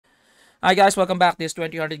Hi guys, welcome back. This is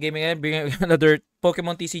 2000 Gaming and bringing another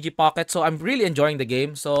Pokemon TCG Pocket. So I'm really enjoying the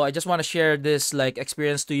game. So I just want to share this like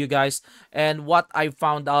experience to you guys and what I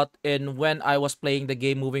found out in when I was playing the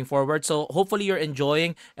game moving forward. So hopefully you're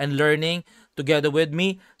enjoying and learning together with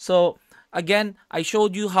me. So again, I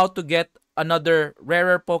showed you how to get another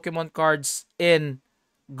rarer Pokemon cards in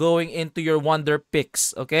going into your wonder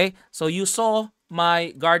picks. Okay, so you saw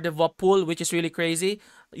my Gardevoir pool, which is really crazy,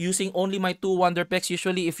 using only my two wonder picks.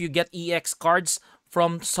 Usually if you get EX cards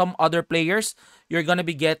from some other players, you're gonna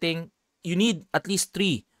be getting, you need at least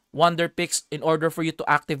three wonder picks in order for you to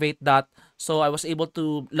activate that. So I was able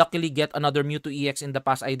to luckily get another Mewtwo EX in the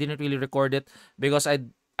past. I didn't really record it because I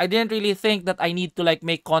didn't really think that I need to like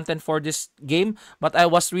make content for this game, but I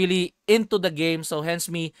was really into the game, so hence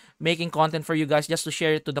me making content for you guys just to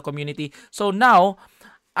share it to the community. So now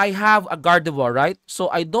I have a Gardevoir, right? So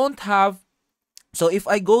I don't have, so if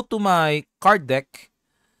I go to my card deck,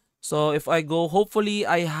 so if I go, hopefully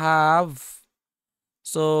I have,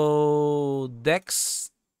 so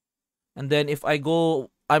decks, and then if I go,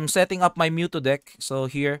 I'm setting up my Mewtwo deck. So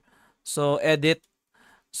here, so edit.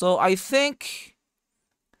 So I think,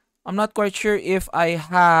 I'm not quite sure if I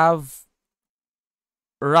have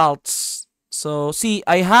routes. So see,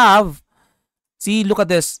 I have, see, look at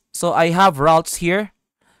this. So I have routes here.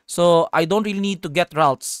 So I don't really need to get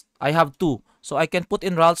routes. I have two. So I can put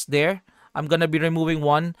in routes there. I'm gonna be removing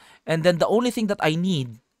one. And then the only thing that I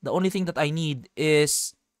need,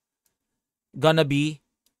 is gonna be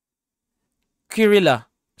Kirilla.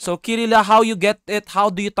 So Kirilla, how you get it? How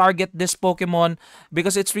do you target this Pokemon?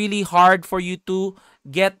 Because it's really hard for you to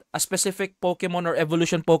get a specific Pokemon or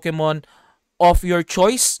evolution Pokemon of your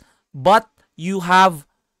choice, but you have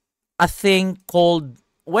a thing called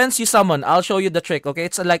once you summon. I'll show you the trick. Okay,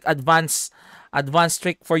 it's a, like advanced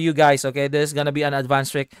trick for you guys. Okay, this is gonna be an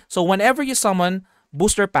advanced trick. So whenever you summon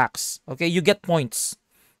booster packs, okay, you get points.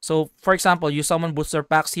 So for example, you summon booster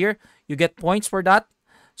packs here, you get points for that.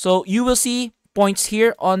 So you will see points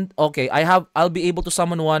here on, okay, I'll be able to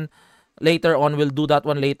summon one later on. We'll do that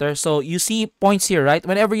one later. So you see points here, right?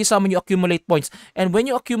 Whenever you summon, you accumulate points, and when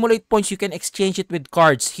you accumulate points, you can exchange it with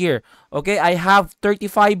cards here. Okay, I have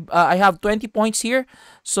 35, I have 20 points here.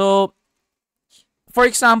 So for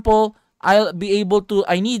example, I'll be able to,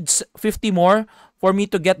 I need 50 more for me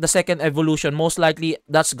to get the second evolution. Most likely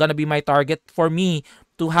that's gonna be my target for me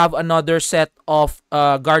to have another set of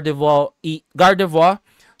Gardevoir.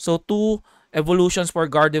 So two evolutions for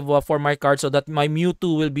Gardevoir for my card, so that my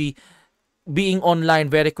Mewtwo will be being online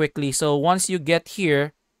very quickly. So once you get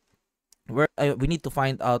here, where we need to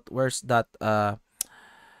find out where's that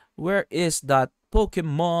where is that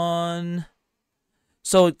Pokemon.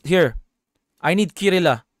 So here, I need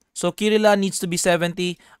Kirilla. So Kirilla needs to be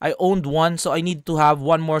 70. I owned one, so I need to have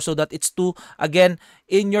one more so that it's two. Again,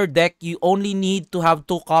 in your deck, you only need to have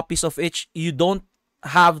two copies of each. You don't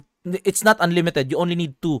have, it's not unlimited. You only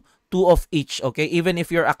need two of each. Okay, even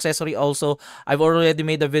if your accessory also, I've already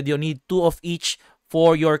made a video, need two of each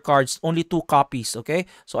for your cards. Only two copies. Okay,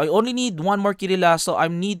 so I only need one more Kirilla. So I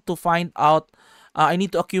need to find out. I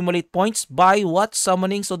need to accumulate points by what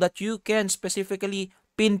summoning so that you can specifically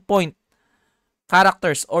pinpoint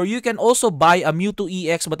characters, or you can also buy a Mewtwo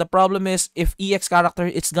EX. But the problem is, if EX character,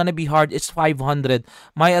 it's gonna be hard. It's 500.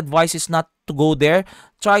 My advice is not to go there.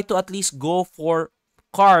 Try to at least go for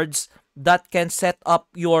cards that can set up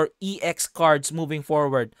your EX cards moving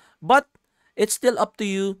forward. But it's still up to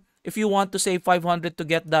you. If you want to save 500 to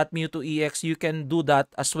get that Mewtwo EX, you can do that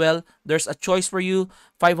as well. There's a choice for you.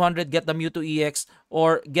 500, get the Mewtwo EX,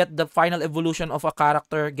 or get the final evolution of a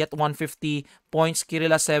character, get 150 points,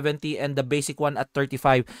 Kirilla 70, and the basic one at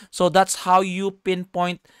 35. So that's how you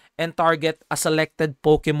pinpoint and target a selected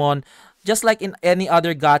Pokemon. Just like in any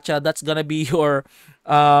other gacha, that's gonna be your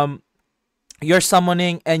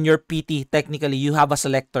summoning and your PT. Technically, you have a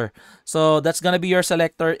selector. So that's gonna be your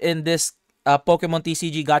selector in this Pokemon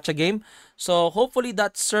TCG gacha game. So hopefully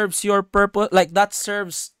that serves your purpose, like that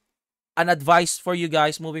serves an advice for you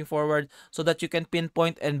guys moving forward, so that you can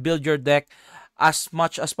pinpoint and build your deck as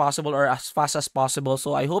much as possible or as fast as possible.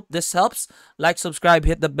 So I hope this helps. Like, subscribe,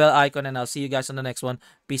 hit the bell icon, and I'll see you guys on the next one.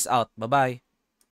 Peace out. Bye bye.